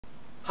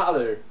Hi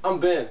there, I'm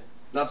Ben.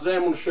 Now today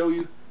I'm going to show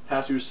you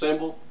how to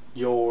assemble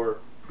your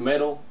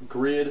metal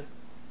grid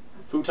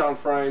futon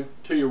frame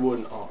to your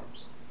wooden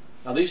arms.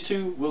 Now these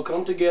two will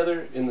come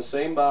together in the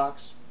same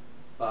box.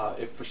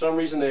 If for some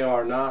reason they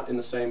are not in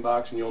the same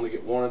box and you only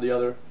get one or the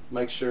other,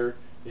 make sure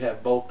you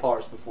have both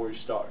parts before you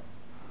start.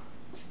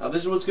 Now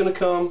this is what's going to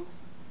come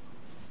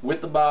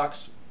with the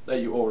box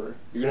that you order.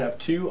 You're going to have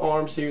two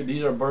arms here.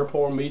 These are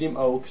Burpore medium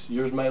oaks.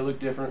 Yours may look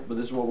different, but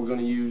this is what we're going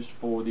to use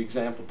for the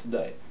example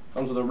today.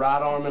 Comes with a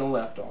right arm and a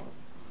left arm.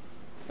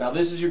 Now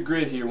this is your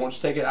grid here. Once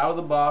you take it out of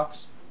the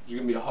box, there's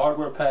going to be a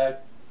hardware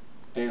pack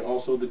and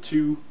also the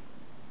two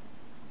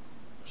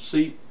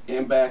seat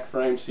and back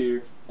frames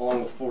here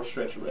along with 4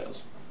 stretcher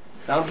rails.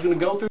 Now I'm just going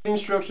to go through the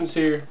instructions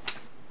here.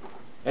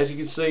 As you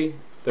can see,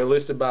 they're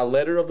listed by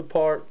letter of the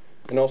part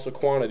and also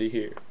quantity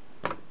here.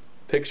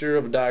 Picture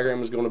of a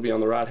diagram is going to be on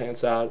the right hand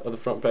side of the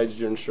front page of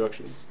your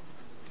instructions.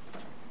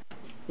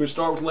 We're going to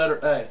start with letter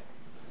A.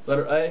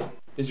 Letter A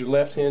is your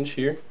left hinge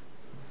here.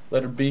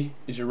 Letter B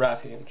is your right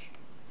hinge.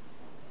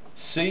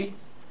 C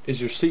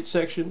is your seat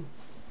section.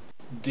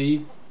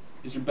 D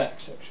is your back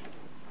section.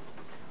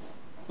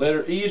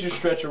 Letter E is your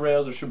stretcher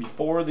rails. There should be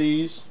 4 of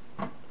these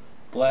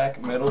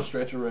black metal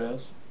stretcher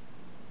rails.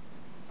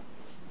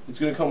 It's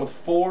going to come with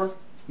 4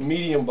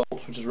 medium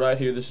bolts, which is right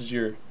here. This is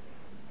your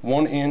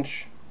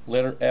 1-inch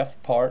letter F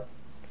part.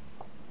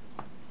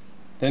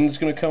 Then it's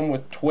going to come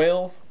with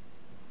 12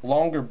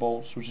 longer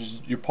bolts, which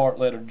is your part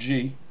letter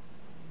G.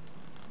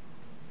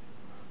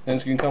 Then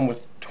it's going to come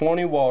with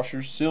 20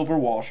 washers, silver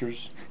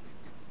washers.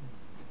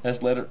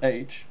 That's letter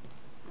H.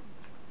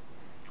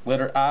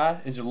 Letter I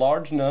is your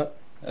large nut.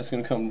 That's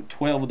going to come with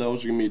 12 of those.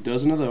 There's going to be a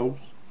dozen of those.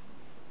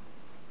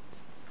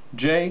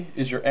 J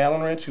is your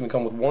Allen wrench. It's going to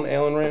come with 1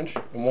 Allen wrench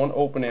and 1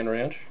 open end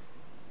wrench.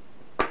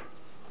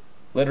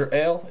 Letter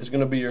L is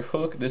going to be your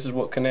hook. This is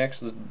what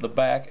connects the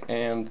back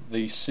and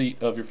the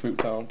seat of your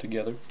futon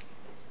together.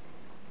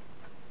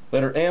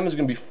 Letter M is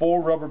going to be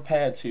 4 rubber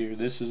pads here.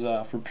 This is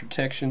for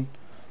protection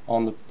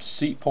on the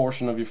seat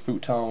portion of your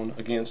futon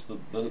against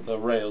the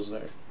rails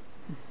there.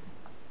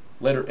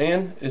 Letter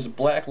N is a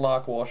black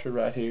lock washer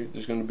right here.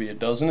 There's going to be a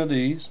dozen of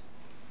these.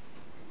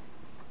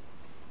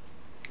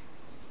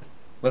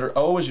 Letter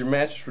O is your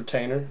mattress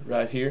retainer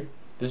right here.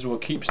 This is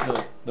what keeps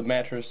the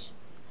mattress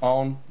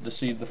on the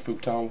seat of the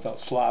futon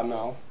without sliding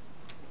off.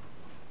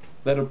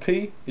 Letter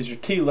P is your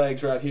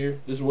T-legs right here.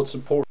 This is what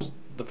supports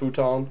the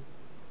futon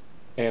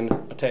and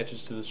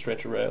attaches to the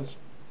stretcher rails.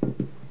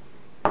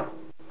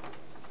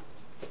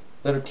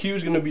 Letter Q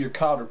is going to be your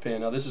cotter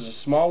pin. Now this is a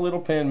small little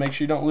pin. Make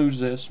sure you don't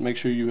lose this. Make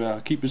sure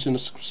you keep this in a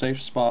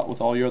safe spot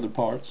with all your other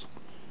parts.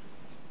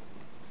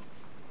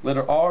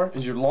 Letter R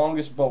is your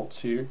longest bolts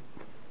here.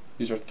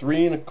 These are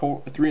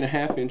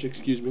 3.5 inch.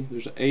 Excuse me.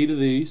 There's 8 of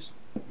these.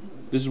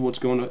 This is what's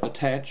going to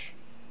attach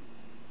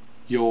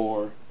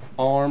your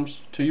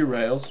arms to your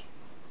rails.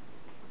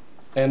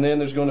 And then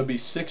there's going to be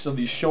 6 of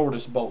these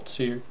shortest bolts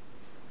here.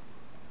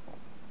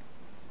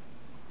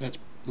 That's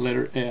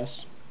letter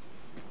S.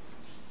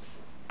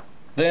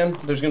 Then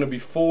there's going to be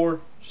 4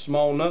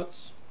 small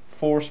nuts,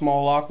 4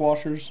 small lock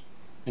washers,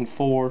 and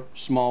 4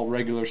 small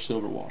regular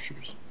silver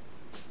washers.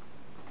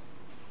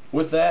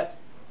 With that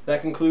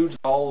concludes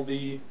all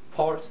the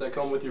parts that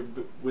come with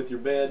your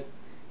bed.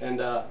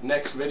 And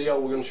next video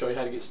we're going to show you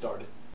how to get started.